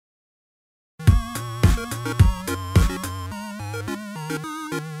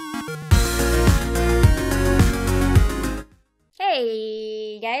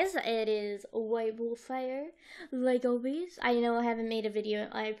Hey guys, it is White Bullfire, like always. I know I haven't made a video.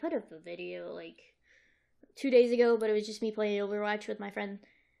 I put up a video like 2 days ago, but it was just me playing Overwatch with my friend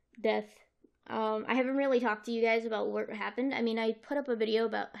Death. I haven't really talked to you guys about what happened. I mean, I put up a video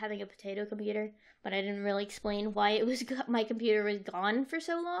about having a potato computer, but I didn't really explain why it was my computer was gone for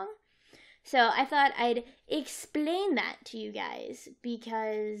so long. So I thought I'd explain that to you guys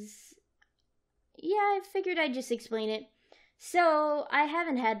because, yeah, I figured I'd just explain it. So, I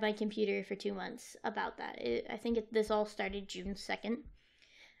haven't had my computer for 2 months about that. I think this all started June 2nd.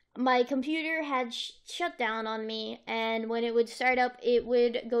 My computer had shut down on me, and when it would start up, it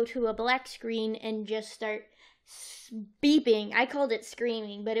would go to a black screen and just start beeping. I called it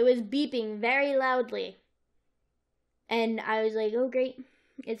screaming, but it was beeping very loudly. And I was like, oh great,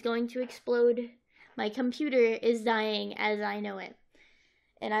 it's going to explode. My computer is dying as I know it.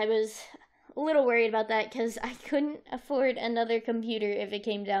 And I was a little worried about that because I couldn't afford another computer if it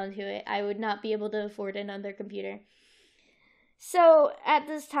came down to it. I would not be able to afford another computer. So at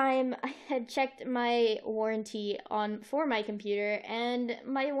this time, I had checked my warranty for my computer, and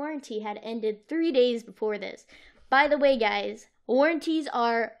my warranty had ended 3 days before this. By the way, guys, warranties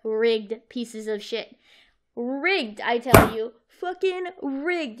are rigged pieces of shit. Rigged, I tell you. Fucking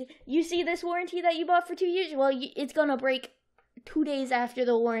rigged. You see this warranty that you bought for 2 years? Well, it's gonna break 2 days after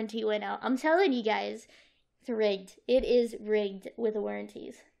the warranty went out. I'm telling you guys, it's rigged. It is rigged with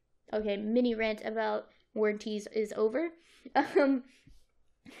warranties. Okay, mini rant about warranties is over.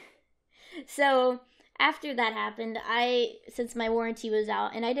 So after that happened, since my warranty was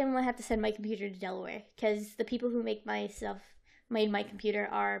out, and I didn't want to have to send my computer to Delaware, because the people who made my computer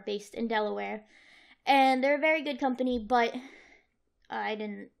are based in Delaware, and they're a very good company, but I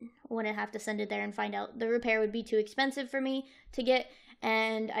didn't want to have to send it there and find out the repair would be too expensive for me to get,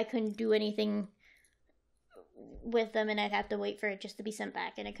 and I couldn't do anything with them, and I'd have to wait for it just to be sent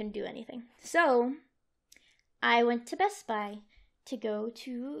back, and I couldn't do anything. So I went to Best Buy to go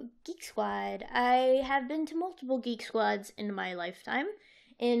to GeekSquad. I have been to multiple Geek Squads in my lifetime,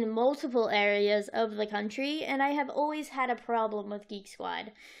 in multiple areas of the country, and I have always had a problem with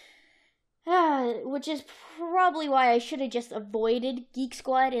GeekSquad. Which is probably why I should have just avoided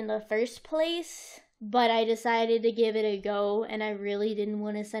GeekSquad in the first place, but I decided to give it a go, and I really didn't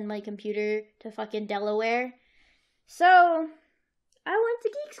want to send my computer to fucking Delaware. So, I went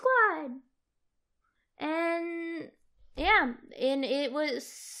to GeekSquad. And, yeah, and it was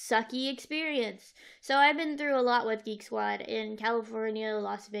sucky experience. So I've been through a lot with GeekSquad in California,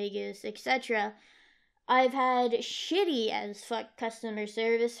 Las Vegas, etc. I've had shitty as fuck customer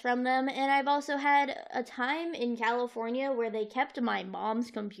service from them, and I've also had a time in California where they kept my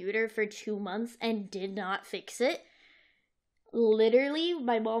mom's computer for 2 months and did not fix it. Literally,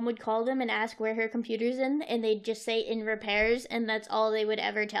 my mom would call them and ask where her computer's in, and they'd just say in repairs, and that's all they would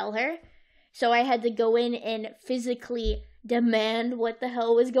ever tell her. So I had to go in and physically demand what the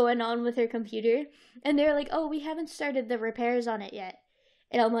hell was going on with her computer, and they're like, oh, we haven't started the repairs on it yet.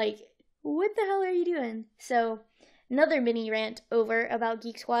 And I'm like, what the hell are you doing? So, another mini rant over about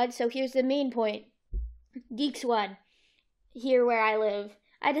GeekSquad. So here's the main point. GeekSquad, here where I live.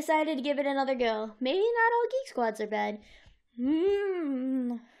 I decided to give it another go. Maybe not all GeekSquads are bad.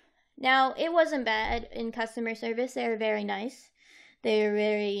 Now, it wasn't bad in customer service. They were very nice. They were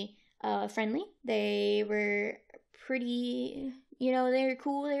very friendly. They were pretty, they were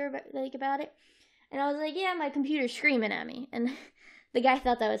cool. They were like about it. And I was like, yeah, my computer's screaming at me. And the guy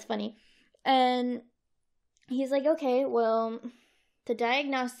thought that was funny. And he's like, okay, well, the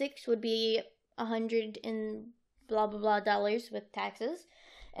diagnostics would be $100 and blah, blah, blah dollars with taxes.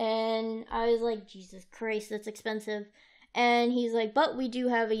 And I was like, Jesus Christ, that's expensive. And he's like, but we do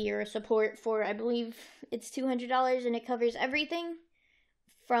have a year of support for, I believe it's $200, and it covers everything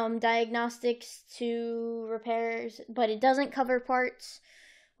from diagnostics to repairs, but it doesn't cover parts,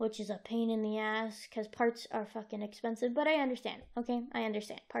 which is a pain in the ass, because parts are fucking expensive, but I understand, okay? I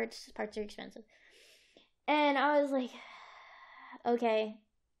understand. Parts are expensive. And I was like, okay,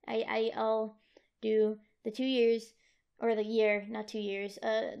 I'll do the 2 years, or the year, not 2 years,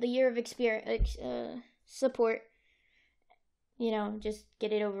 the year of experience, support, just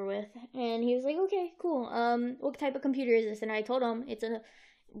get it over with. And he was like, okay, cool, what type of computer is this? And I told him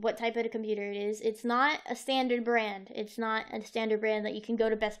what type of computer it is. It's not a standard brand. It's not a standard brand that you can go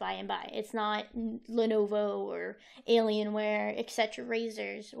to Best Buy and buy. It's not Lenovo or Alienware, etc.,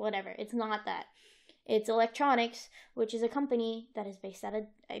 Razors, whatever. It's not that. It's Electronics, which is a company that is based out of,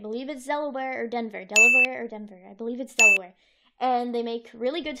 I believe it's Delaware or Denver. I believe it's Delaware. And they make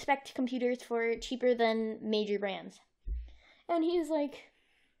really good spec computers for cheaper than major brands. And he's like,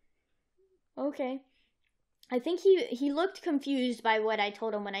 okay. I think he looked confused by what I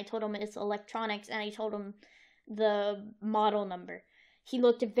told him when I told him it's electronics and I told him the model number. He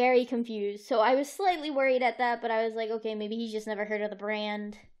looked very confused. So I was slightly worried at that, but I was like, okay, maybe he's just never heard of the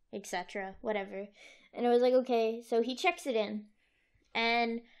brand, etc., whatever. And I was like, okay, so he checks it in.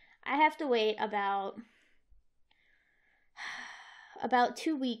 And I have to wait about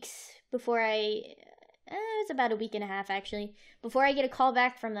 2 weeks before it's about a week and a half actually, before I get a call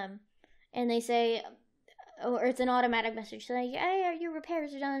back from them. And they say, or it's an automatic message. So like, hey, your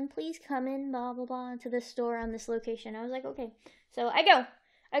repairs are done. Please come in, blah, blah, blah, to this store on this location. I was like, okay. So I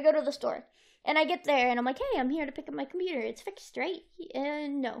go to the store. And I get there and I'm like, hey, I'm here to pick up my computer. It's fixed, right?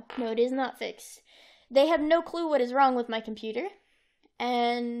 No, it is not fixed. They have no clue what is wrong with my computer.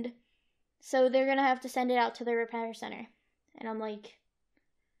 And so they're going to have to send it out to the repair center. And I'm like,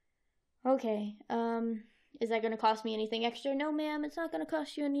 okay, is that going to cost me anything extra? No, ma'am, it's not going to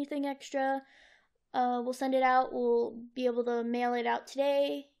cost you anything extra. We'll send it out. We'll be able to mail it out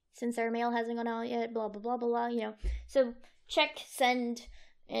today since our mail hasn't gone out yet, blah, blah, blah, blah, you know. So check, send,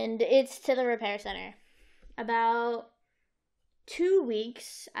 and it's to the repair center. About 2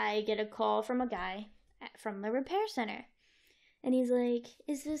 weeks, I get a call from a guy from the repair center. And he's like,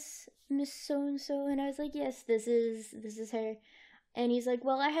 is this Miss So-and-so? And I was like, yes, this is her. And he's like,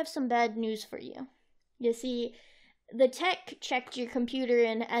 well, I have some bad news for you. You see, the tech checked your computer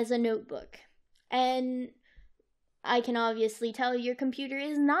in as a notebook. And I can obviously tell your computer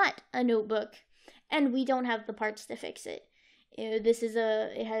is not a notebook. And we don't have the parts to fix it. It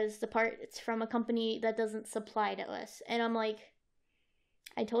has the parts from a company that doesn't supply to us. And I'm like,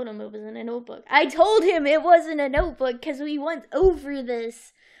 I told him it wasn't a notebook. I told him it wasn't a notebook because we went over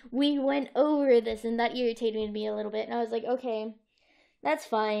this. And that irritated me a little bit. And I was like, okay, that's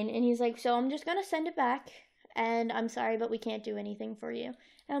fine. And he's like, so I'm just going to send it back. And I'm sorry, but we can't do anything for you.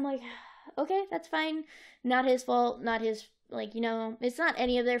 And I'm like, okay, that's fine. Not his fault. Not his, like, you know, it's not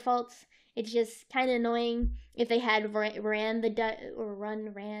any of their faults. It's just kind of annoying if they had ran the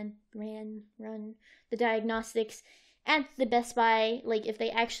diagnostics at the Best Buy, like if they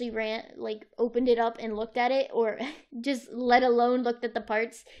actually opened it up and looked at it, or just let alone looked at the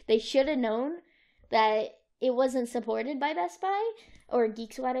parts. They should have known that it wasn't supported by Best Buy or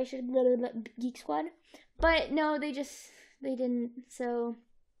GeekSquad. GeekSquad, but no, they didn't. So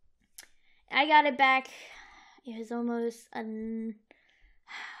I got it back. It was almost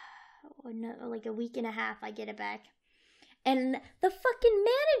like a week and a half. I get it back, and the fucking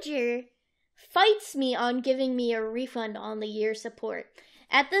manager fights me on giving me a refund on the year support.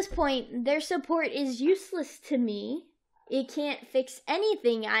 At this point, their support is useless to me. It can't fix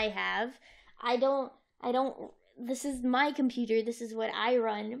anything I have. I don't, this is my computer. This is what I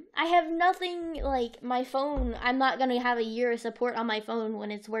run. I have nothing like my phone. I'm not going to have a year of support on my phone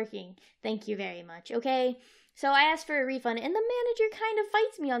when it's working. Thank you very much. Okay. So I asked for a refund and the manager kind of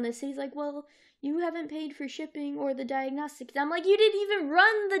fights me on this. He's like, well, you haven't paid for shipping or the diagnostics. I'm like, you didn't even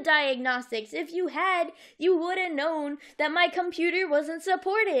run the diagnostics. If you had, you would have known that my computer wasn't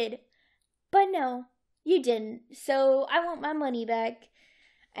supported. But no, you didn't. So I want my money back.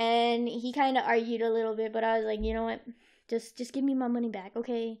 And he kind of argued a little bit, but I was like, you know what? Just give me my money back,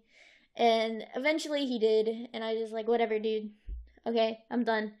 okay? And eventually he did. And I just like, whatever, dude. Okay, I'm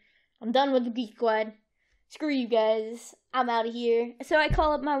done. I'm done with the Geek Squad. Screw you guys. I'm out of here. So I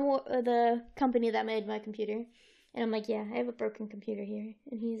call up the company that made my computer. And I'm like, yeah, I have a broken computer here.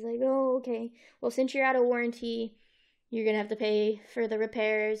 And he's like, oh, okay. Well, since you're out of warranty, you're going to have to pay for the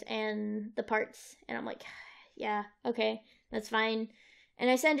repairs and the parts. And I'm like, yeah, okay, that's fine. And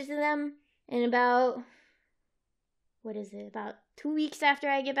I send it to them. And about 2 weeks after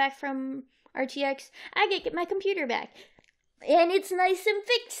I get back from RTX, I get my computer back. And it's nice and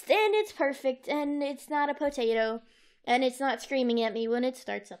fixed, and it's perfect, and it's not a potato, and it's not screaming at me when it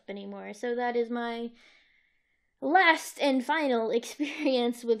starts up anymore. So that is my last and final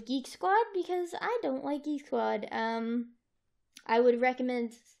experience with Geek Squad, because I don't like Geek Squad. I would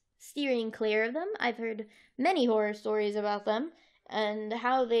recommend steering clear of them. I've heard many horror stories about them, and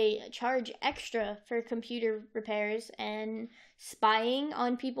how they charge extra for computer repairs and spying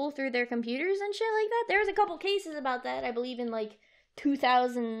on people through their computers and shit like that. There was a couple cases about that, I believe in like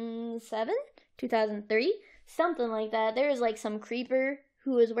 2007, 2003, something like that. There was like some creeper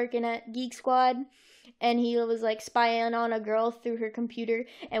who was working at Geek Squad, and he was like spying on a girl through her computer,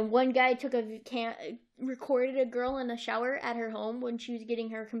 and one guy recorded a girl in a shower at her home when she was getting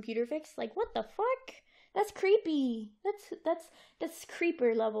her computer fixed. Like, what the fuck? That's creepy. That's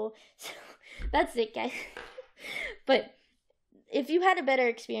creeper level. So that's it, guys. But if you had a better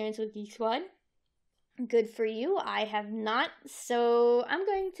experience with Geek Squad, Good for you. I have not, so I'm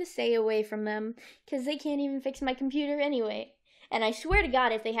going to stay away from them because they can't even fix my computer anyway. And I swear to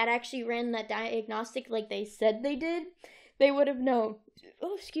God, if they had actually ran that diagnostic like they said they did, they would have known.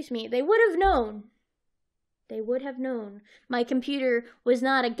 Oh, excuse me. They would have known. They would have known my computer was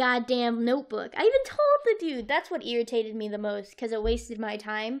not a goddamn notebook. I even told the dude. That's what irritated me the most, because it wasted my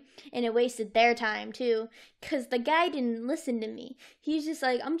time, and it wasted their time, too, because the guy didn't listen to me. He's just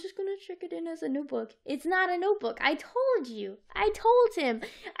like, I'm just going to check it in as a notebook. It's not a notebook. I told you. I told him.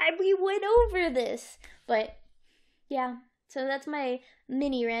 We went over this. But, yeah. So that's my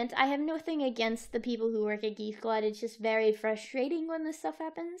mini rant. I have nothing against the people who work at GeekSquad. It's just very frustrating when this stuff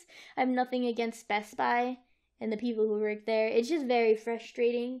happens. I have nothing against Best Buy and the people who work there. It's just very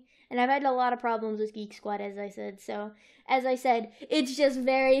frustrating. And I've had a lot of problems with GeekSquad, as I said. So, as I said, it's just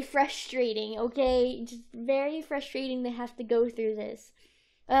very frustrating, okay? Just very frustrating to have to go through this.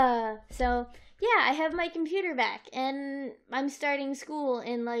 So, yeah, I have my computer back. And I'm starting school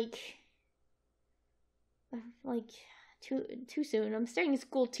in, too soon. I'm starting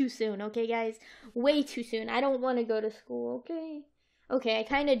school too soon, okay, guys? Way too soon. I don't want to go to school, okay? Okay, I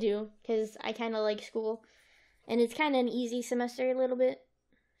kind of do, because I kind of like school. And it's kind of an easy semester a little bit.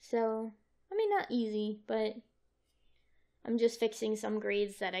 So, I mean, not easy, but I'm just fixing some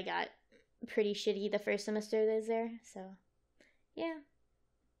grades that I got pretty shitty the first semester that was there. So, yeah.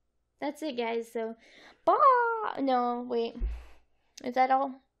 That's it, guys. So, bye! No, wait. Is that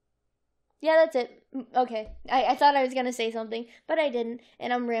all? Yeah, that's it. Okay. I thought I was going to say something, but I didn't.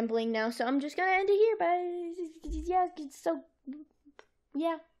 And I'm rambling now, so I'm just going to end it here. But, yeah, so,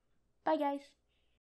 yeah. Bye, guys.